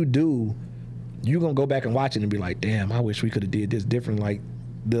that you do, you're going to go back and watch it and be like, damn, I wish we could have did this different. Like,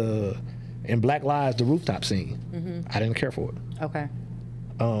 In Black Lives, the rooftop scene, I didn't care for it. Okay.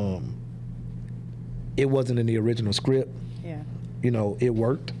 It wasn't in the original script. Yeah. You know, it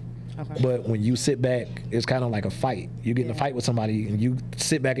worked. Okay. But when you sit back, it's kind of like a fight. You get in a fight with somebody, and you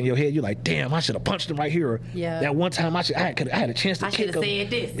sit back in your head. You're like, "Damn, I should have punched him right here." Or, that one time, I had a chance to I kick him. should have said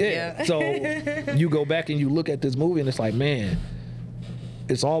this. Yeah. So you go back and you look at this movie, and it's like, man,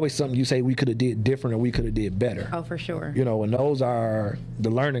 it's always something you say we could have did different or we could have did better. Oh, for sure. You know, and those are the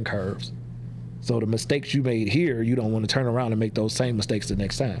learning curves. So the mistakes you made here, you don't want to turn around and make those same mistakes the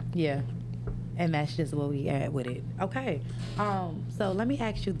next time. Yeah. And that's just what we add with it. Okay. So let me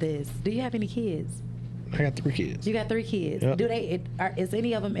ask you this. Do you have any kids? I got 3 kids. You got 3 kids. Yep. Is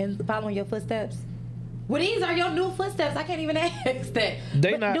any of them following your footsteps? Well, these are your new footsteps. I can't even ask that.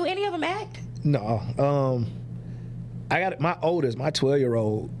 Do any of them act? No. I got my oldest, my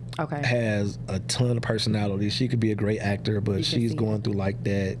 12-year-old has a ton of personality. She could be a great actor, but she's going through like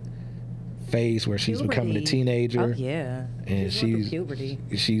that phase where she's becoming a teenager. Oh yeah. And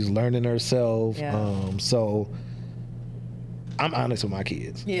she's learning herself. Yeah. So I'm honest with my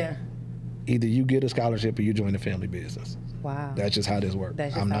kids. Yeah. Either you get a scholarship or you join the family business. Wow. That's just how this works.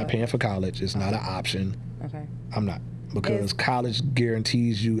 I'm not paying for college. It's not an option. Okay. I'm not, because college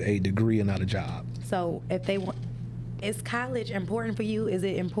guarantees you a degree and not a job. So if they want, is college important for you? Is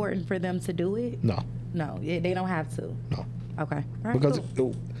it important for them to do it? No. No, they don't have to. No. Okay. All right, because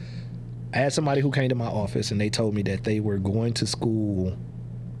cool. I had somebody who came to my office and they told me that they were going to school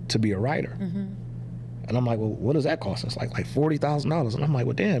to be a writer. And I'm like, well, what does that cost? It's like $40,000. And I'm like,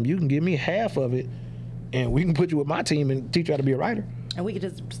 well, damn, you can give me half of it and we can put you with my team and teach you how to be a writer. And we could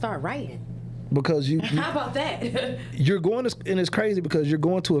just start writing. Because you how about that? You're going to, and it's crazy because you're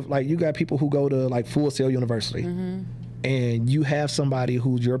going to, like, you got people who go to like Full Sail University. And you have somebody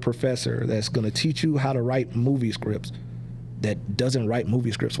who's your professor that's going to teach you how to write movie scripts that doesn't write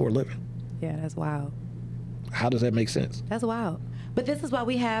movie scripts for a living. Yeah, that's wild. How does that make sense? That's wild. But this is why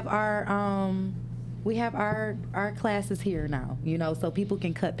we have our classes here now, you know, so people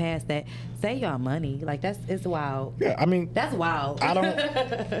can cut past that. Save y'all money. Like, it's wild. Yeah, I mean, that's wild. I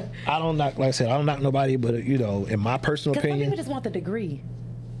don't knock, like I said, I don't knock nobody, but, you know, in my personal opinion, some people just want the degree.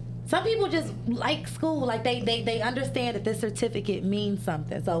 Some people just like school, like they understand that this certificate means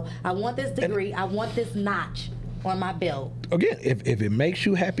something. So I want this degree, I want this notch on my belt. Again, if it makes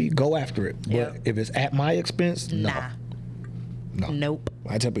you happy, go after it. But if it's at my expense, no. Nope.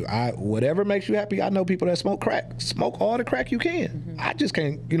 I tell people, whatever makes you happy. I know people that smoke crack. Smoke all the crack you can. I just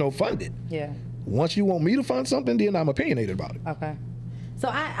can't, fund it. Yeah. Once you want me to fund something, then I'm opinionated about it. Okay. So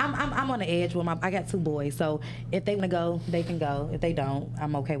I'm on the edge with I got 2 boys. So if they want to go, they can go. If they don't,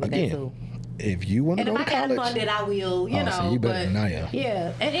 I'm okay with that too. If you want to go to college, and if I can fund it, I will. You know, so you better than I am.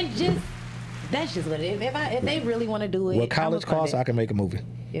 Yeah, and that's just what it is. If they really want to do it, what college costs, I can make a movie.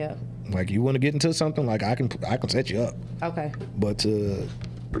 Yeah. Like, you want to get into something, like I can set you up. Okay. But you're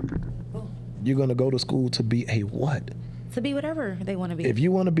gonna go to school to be a what? To be whatever they want to be. If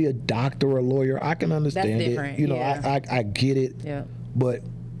you want to be a doctor or a lawyer, I can understand that's different. it. I get it. Yeah. But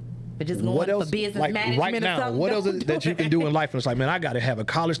just going for business management right now, what else is that you can do in life? And it's like, man, I got to have a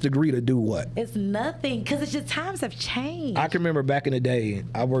college degree to do what? It's nothing, because it's just times have changed. I can remember back in the day,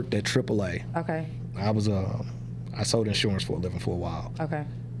 I worked at AAA. Okay. I sold insurance for a living for a while. Okay.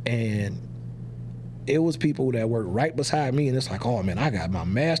 And it was people that worked right beside me, and it's like, oh man, I got my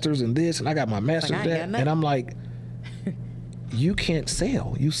master's in this, and I got my master's in that, and I'm like, you can't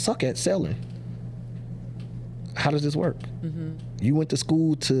sell. You suck at selling. How does this work? You went to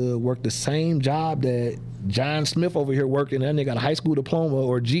school to work the same job that John Smith over here worked, and then they got a high school diploma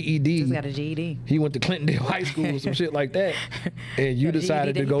or GED. Just got a GED. He went to Clintondale High School or some shit like that. And you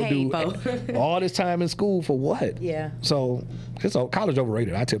decided to go do all this time in school for what? Yeah. So college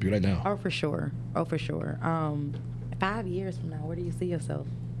overrated. I tell you right now. Oh, for sure. 5 years from now, where do you see yourself?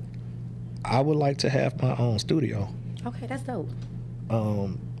 I would like to have my own studio. Okay, that's dope.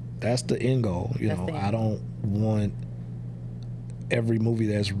 That's the end goal. I don't want every movie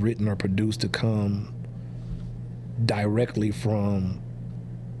that's written or produced to come directly from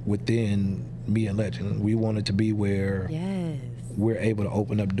within me and Legend. We want it to be where we're able to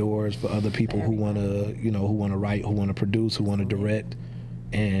open up doors for other people who want to, who want to write, who want to produce, who want to direct,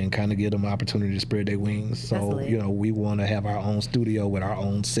 and kind of give them an opportunity to spread their wings. So, we want to have our own studio with our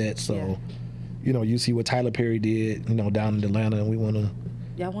own set. So, you see what Tyler Perry did, down in Atlanta, and we want to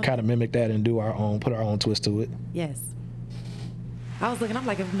kind of mimic that and do put our own twist to it. Yes. I was looking, I'm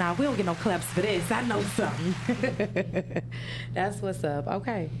like, nah, we don't get no claps for this. I know something. That's what's up.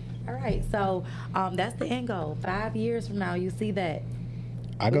 Okay. All right. So that's the end goal. 5 years from now, you see that.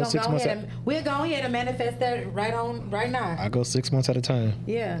 I go 6 months. We'll go ahead and manifest that right now. I go 6 months at a time.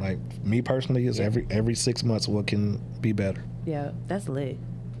 Yeah. Like me personally, is every 6 months what can be better. Yeah, that's lit.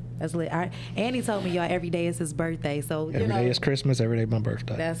 That's lit. And he told me, y'all, every day is his birthday. So every day is Christmas. Every day is my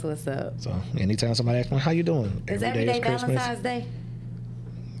birthday. That's what's up. So anytime somebody asks me, how you doing? Is every day Valentine's Day?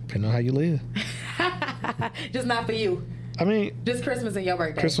 Depending on how you live. Just not for you. I mean, just Christmas and your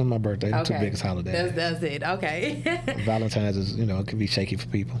birthday. Christmas, my birthday, the two biggest holidays. That's it. Okay. Valentine's is, it can be shaky for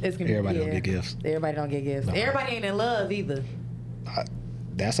people. Everybody don't get gifts. Everybody don't get gifts. No. Everybody ain't in love either.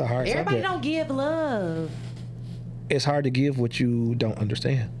 That's a hard subject. Everybody don't give love. It's hard to give what you don't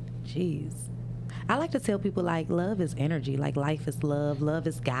understand. Jeez. I like to tell people, like, love is energy. Like, life is love. Love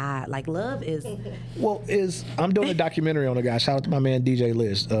is God. Like, love is... Well, I'm doing a documentary on a guy. Shout out to my man, DJ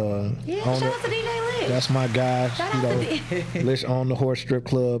Lish. Shout out to DJ Lish. That's my guy. Lish on the Horse Strip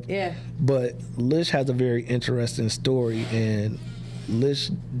Club. Yeah. But Lish has a very interesting story, and Lish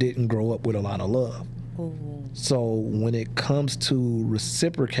didn't grow up with a lot of love. Ooh. So when it comes to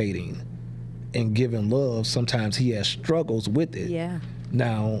reciprocating and giving love, sometimes he has struggles with it. Yeah.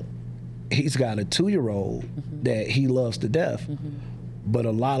 Now, he's got a 2-year-old that he loves to death, but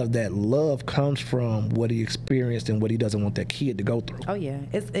a lot of that love comes from what he experienced and what he doesn't want that kid to go through. Oh yeah,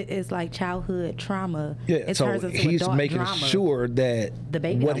 it's like childhood trauma. Yeah, it so turns into he's making drama. sure that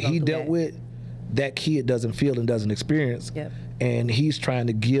what he dealt with, that kid doesn't feel and doesn't experience. Yep. And he's trying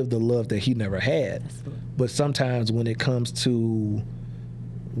to give the love that he never had. Absolutely. But sometimes when it comes to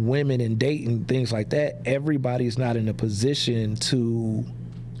women and dating, things like that, everybody's not in a position to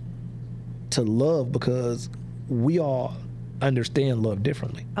love, because we all understand love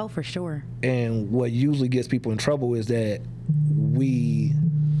differently. Oh, for sure. And what usually gets people in trouble is that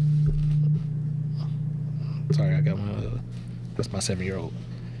sorry, I got that's my 7-year-old.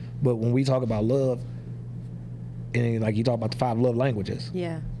 But when we talk about love, and like you talk about the 5 love languages,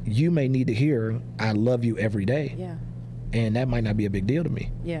 yeah, you may need to hear, I love you every day. Yeah. And that might not be a big deal to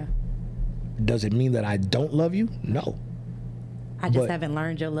me. Yeah. Does it mean that I don't love you? No. I just haven't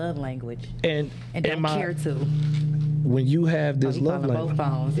learned your love language. And don't care to. When you have this love language. Both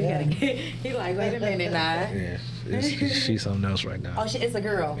phones. Yeah. He like, wait a minute now. Yeah, she's something else right now. Oh, it's a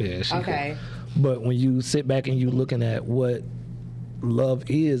girl. Yeah, she's okay. Cool. But when you sit back and you looking at what love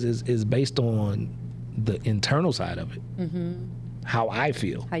is based on the internal side of it. How I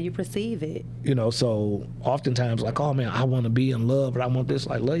feel. How you perceive it. So oftentimes like, oh man, I want to be in love, but I want this.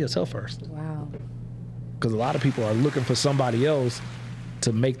 Like, love yourself first. Wow. Because a lot of people are looking for somebody else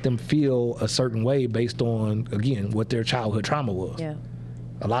to make them feel a certain way based on, again, what their childhood trauma was. Yeah.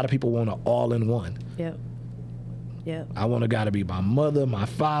 A lot of people want an all-in-one. Yep. Yep. I want a guy to be my mother, my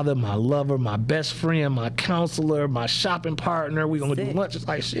father, my lover, my best friend, my counselor, my shopping partner. We're going to do lunch. It's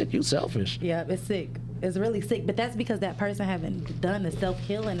like, shit, you selfish. Yeah, it's sick. It's really sick. But that's because that person haven't done the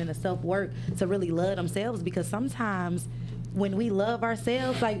self-healing and the self-work to really love themselves. Because sometimes when we love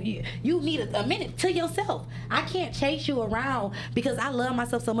ourselves, like you need a minute to yourself. I can't chase you around because I love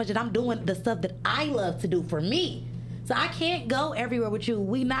myself so much that I'm doing the stuff that I love to do for me. So I can't go everywhere with you.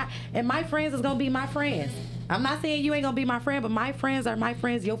 And my friends is going to be my friends. I'm not saying you ain't going to be my friend, but my friends are my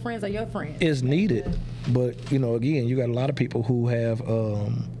friends. Your friends are your friends. It's needed. But, again, you got a lot of people who have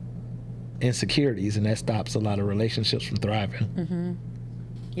insecurities, and that stops a lot of relationships from thriving.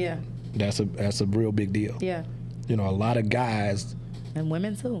 Yeah. That's a real big deal. Yeah. A lot of guys. And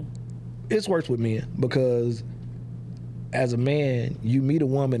women too. It's worse with men because as a man, you meet a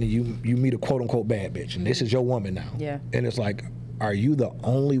woman and you meet a quote unquote bad bitch, and this is your woman now. Yeah. And it's like, are you the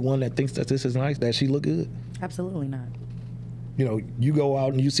only one that thinks that this is nice, that she look good? Absolutely not. You go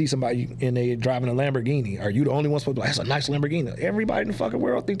out and you see somebody and they driving a Lamborghini. Are you the only one supposed to be like, that's a nice Lamborghini? Everybody in the fucking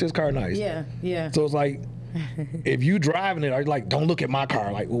world thinks this car nice. Yeah, yeah. So it's like, if you driving it, are you like, don't look at my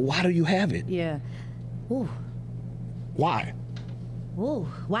car? Like, well, why do you have it? Yeah. Ooh. Why? Ooh.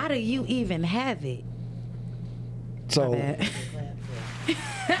 Why do you even have it? So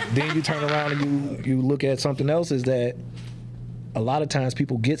then you turn around and you look at something else, is that a lot of times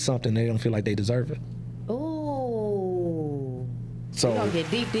people get something they don't feel like they deserve it. Ooh. So you're gonna get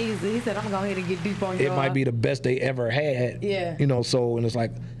deep. He said, I'm gonna go ahead and get deep on you. It might be the best they ever had. Yeah. And it's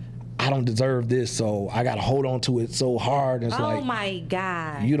like, I don't deserve this, so I gotta hold on to it so hard. And it's like, oh my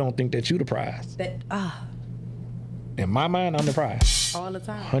God. You don't think that you the prize. That in my mind, I'm the prize. All the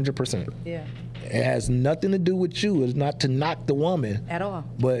time. 100%. Yeah. It has nothing to do with you. It's not to knock the woman. At all.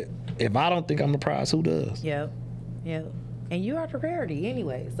 But if I don't think I'm the prize, who does? Yep. Yep. And you are the rarity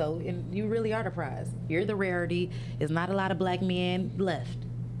anyway. So you really are the prize. You're the rarity. There's not a lot of black men left.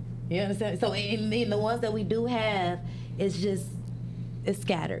 You understand? So in the ones that we do have, it's just it's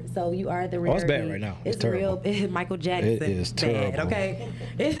scattered. So you are the rarity. Oh, it's bad right now. It's terrible. Real. Michael Jackson. It is bad, terrible. Okay,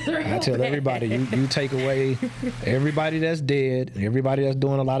 it's real. I tell everybody, you take away everybody that's dead, everybody that's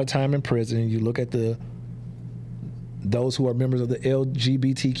doing a lot of time in prison. You look at those who are members of the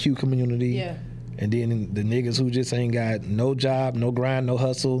LGBTQ community, Yeah. and then the niggas who just ain't got no job, no grind, no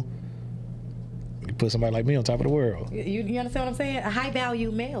hustle. You put somebody like me on top of the world. You understand what I'm saying? A high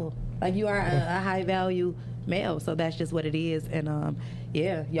value male. Like you are a high value male. So that's just what it is. And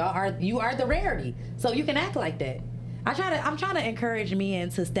yeah, you are the rarity. So you can act like that. I'm trying to encourage men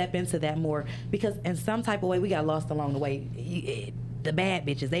to step into that more, because in some type of way we got lost along the way. The bad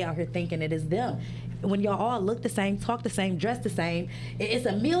bitches, they out here thinking it is them. When y'all all look the same, talk the same, dress the same, it's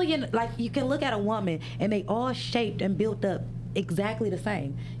a million. Like you can look at a woman and they all shaped and built up exactly the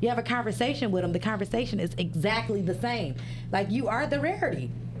same. You have a conversation with them, the conversation is exactly the same. Like you are the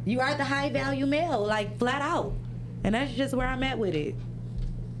rarity. You are the high value male, like flat out. And that's just where I'm at with it.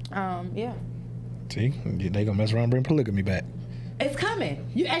 Yeah. See, they gonna mess around and bring polygamy back. It's coming.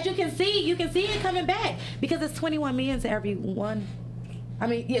 As you can see it coming back, because it's 21 men to every one.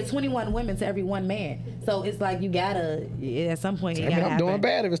 21 women to every one man. So it's like you gotta, at some point, it gotta I'm happen. doing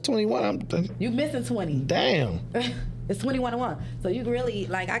bad if it's 21. You missing 20. Damn. It's 21 to 1. So you really,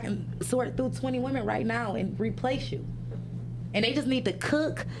 like, I can sort through 20 women right now and replace you. And they just need to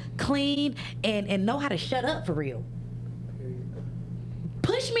cook, clean, and know how to shut up for real.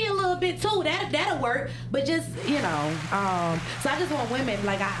 Push me a little bit too. That'll work. But just, so I just want women,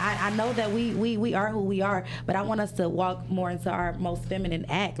 like I know that we are who we are, but I want us to walk more into our most feminine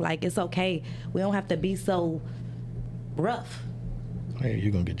act. Like it's okay. We don't have to be so rough. Hey,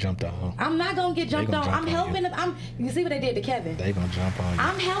 you're gonna get jumped on, huh? I'm not gonna get jumped on. I'm helping them. You see what they did to Kevin? They gonna jump on you.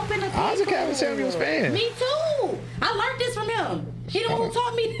 I'm helping the people. I was a Kevin Samuels fan. Me too. I learned this from him. He the one who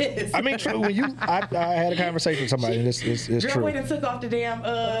taught me this. I mean, true. When I had a conversation with somebody, and it's Girl true. went and took off the damn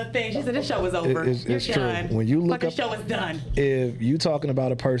thing. She said, "This show is over. It's You're true. done. When you look up, show is done." If you talking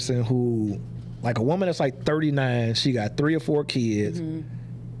about a person who, like a woman that's like 39, she got 3 or 4 kids,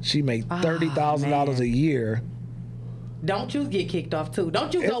 she make $30,000 a year. Don't you get kicked off too.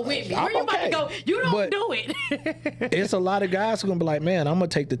 Don't you go with me. Where you about to go? You don't do it. It's a lot of guys who gonna be like, man, I'm gonna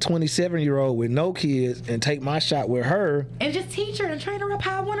take the 27-year-old with no kids and take my shot with her. And just teach her and train her up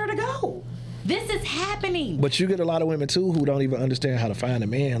how I want her to go. This is happening. But you get a lot of women too who don't even understand how to find a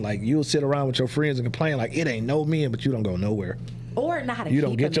man. Like you'll sit around with your friends and complain like it ain't no men, but you don't go nowhere. Or not how to you keep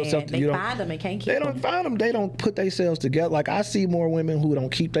don't get them, yourself. They find them and can't keep them. They don't find them. They don't put themselves together. Like I see more women who don't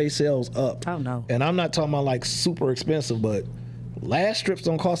keep themselves up. Oh no. And I'm not talking about like super expensive, but lash strips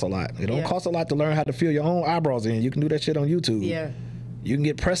don't cost a lot. It don't cost a lot to learn how to fill your own eyebrows in. You can do that shit on YouTube. Yeah. You can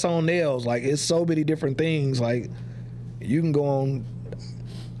get press-on nails. Like it's so many different things. Like you can go on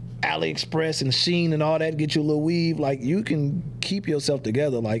AliExpress and Shein and all that, get you a little weave. Like you can keep yourself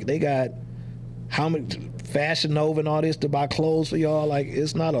together. Like they got how much Fashion Nova and all this to buy clothes for y'all. Like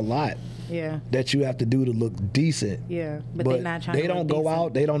it's not a lot. Yeah. That you have to do to look decent. Yeah. But they're not trying they to don't look go decent.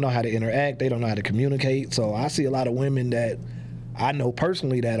 out. They don't know how to interact. They don't know how to communicate. So I see a lot of women that I know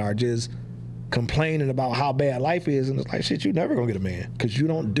personally that are just complaining about how bad life is, and it's like, shit, you never gonna get a man because you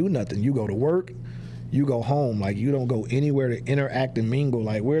don't do nothing. You go to work, you go home. Like you don't go anywhere to interact and mingle.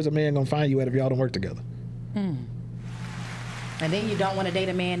 Like where's a man gonna find you at if y'all don't work together? And then you don't want to date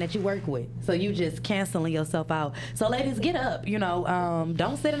a man that you work with. So you just canceling yourself out. So ladies, get up.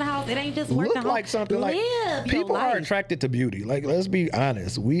 Don't sit in the house. It ain't just work. Look like something. Live like your people are life. attracted to beauty. Like let's be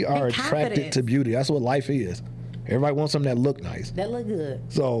honest, we are And attracted confidence. to beauty. That's what life is. Everybody wants something that look nice. That look good.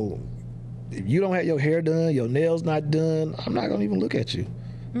 So if you don't have your hair done, your nails not done, I'm not gonna even look at you.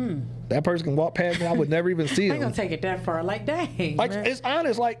 That person can walk past me, I would never even see I him. ain't gonna take it that far. Like, dang. Like man. it's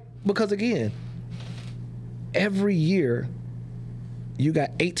honest, like because again, every year you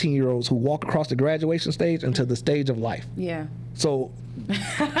got 18-year-olds who walk across the graduation stage into the stage of life. Yeah. So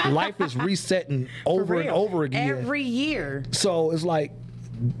life is resetting over and over again. Every year. So it's like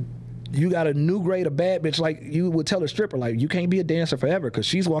you got a new grade of bad bitch. Like you would tell a stripper, like you can't be a dancer forever because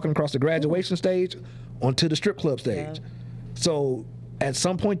she's walking across the graduation stage onto the strip club stage. Yeah. So at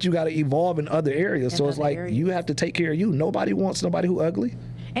some point you got to evolve in other areas. So it's other like areas. you have to take care of you. Nobody wants nobody who ugly.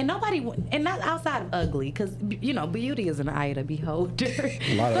 And not outside of ugly, because beauty is an eye of the beholder.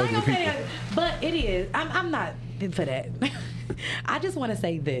 A lot of So I ain't ugly gonna say people. that, but it is. I'm not for that. I just want to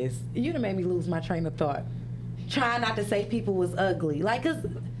say this. You done made me lose my train of thought. Trying not to say people was ugly, like, cause.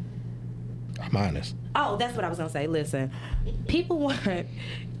 I'm honest. Oh, that's what I was gonna say. Listen, people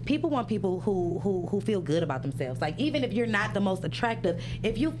want people who feel good about themselves. Like even if you're not the most attractive,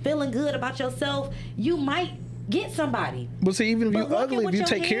 if you feeling good about yourself, you might Get somebody. But see, even if But you look at ugly, what if you your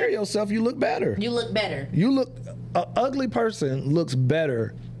take care of hair- yourself, you look better. You look better. An ugly person looks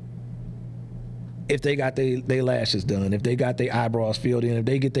better if they got their lashes done, if they got their eyebrows filled in, if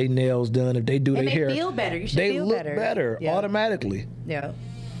they get their nails done, if they do their And they hair. feel better. You should they feel look better. better Yeah. automatically. Yeah.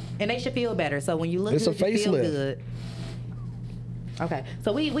 And they should feel better. So when you look It's a good, you feel facelift. good. Okay.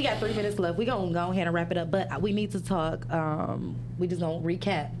 So we got 3 minutes left. We're going to go ahead and wrap it up. But we need to talk. We just going to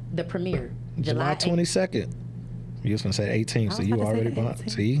recap the premiere. July 22nd. You was gonna say 18th, so you already bought.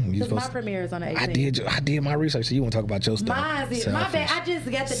 See, you Because my supposed. premiere is on the 18th. I did my research. So you want to talk about your stuff? My bad. I just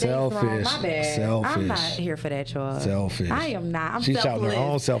got the dates wrong. My bad. Selfish. I'm not here for that, y'all. Selfish. I am not. I'm She's selfless. shouting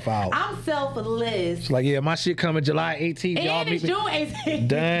her own self out. I'm selfless. She's like, yeah, my shit coming July 18th. Y'all And meet it's me. June 18th.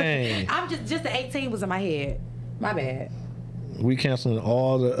 Dang. I'm just the 18th was in my head. My bad. We canceling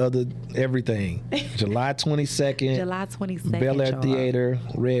all the other everything. July 22nd. July 22nd. Bel Air y'all. Theater,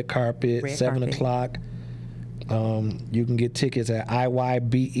 red carpet, Red 7 carpet. o'clock. You can get tickets at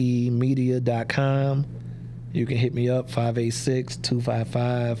iybemedia.com. You can hit me up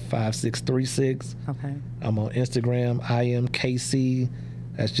 586-255-5636. Okay. I'm on Instagram. I am KC.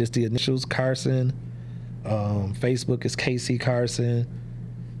 That's just the initials, Carson. Facebook is KC Carson.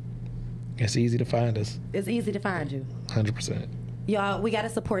 It's easy to find us. It's easy to find you. 100%. Y'all, we got to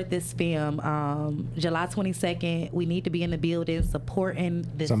support this film. July 22nd, we need to be in the building supporting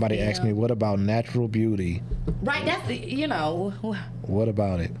this Somebody film. asked me, what about natural beauty? Right, that's the, What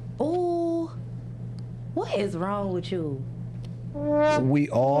about it? ooh, what is wrong with you? We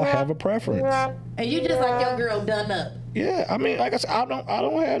all have a preference. And you just like your girl done up. Yeah, I mean, like I said, I don't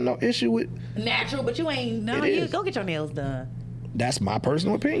have no issue with. Natural, but you ain't, no, It you is. go get your nails done. That's my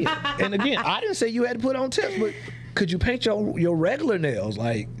personal opinion. And again, I didn't say you had to put on tips, but could you paint your regular nails?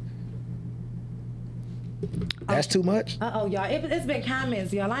 Like, that's too much. Uh-oh, y'all. It's been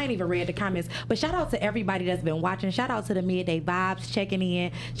comments, y'all. I ain't even read the comments. But shout out to everybody that's been watching. Shout out to the Midday Vibes checking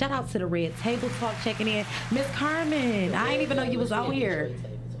in. Shout out to the Red Table Talk checking in. Miss Carmen, I didn't even know you was on here.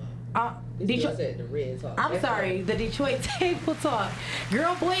 Detroit. I'm sorry, the Detroit Table Talk.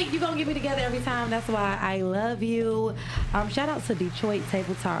 Girl, Blake, you gonna get me together every time. That's why I love you. Shout out to Detroit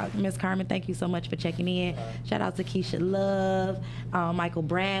Table Talk. Miss Carmen, thank you so much for checking in. Shout out to Keisha Love, Michael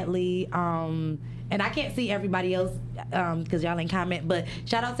Bradley, and I can't see everybody else because y'all ain't comment, but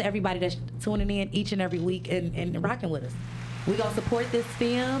shout out to everybody that's tuning in each and every week and rocking with us. We gonna support this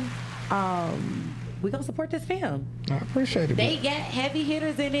film. We gonna support this film. I appreciate it. They got heavy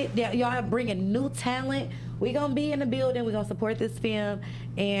hitters in it. Y'all are bringing new talent. We gonna be in the building. We gonna support this film.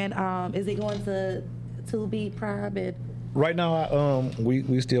 And is it going to be private? Right now,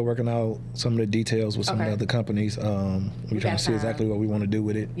 we still working out some of the details with some of the Okay. other companies. We trying got to see exactly time. what we want to do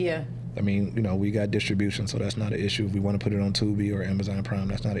with it. Yeah, I mean, we got distribution, so that's not an issue. If we want to put it on Tubi or Amazon Prime,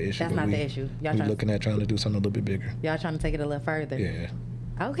 that's not an issue. that's But not the issue. We're looking at trying to do something a little bit bigger. Y'all trying to take it a little further. Yeah.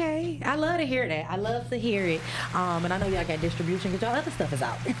 Okay, I love to hear that. I love to hear it. And I know y'all got distribution because y'all other stuff is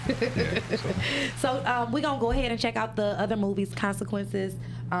out. So we're going to go ahead and check out the other movies, Consequences,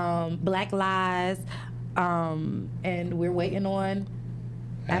 Black Lies, and we're waiting on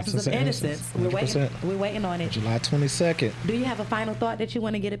Absence of Innocence. 100%. We're waiting on it. July 22nd. Do you have a final thought that you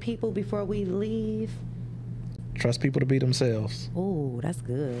want to get to people before we leave? Trust people to be themselves. Oh, that's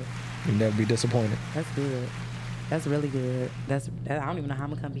good. You'll never be disappointed. That's good. That's really good. I don't even know how I'm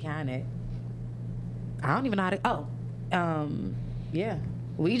gonna come behind it. I don't even know how to. Yeah.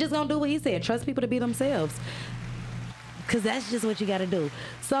 We just gonna do what he said. Trust people to be themselves. Cause that's just what you gotta do.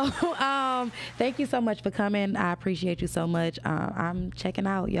 So, thank you so much for coming. I appreciate you so much. I'm checking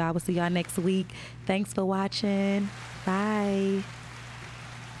out, y'all. I will see y'all next week. Thanks for watching. Bye.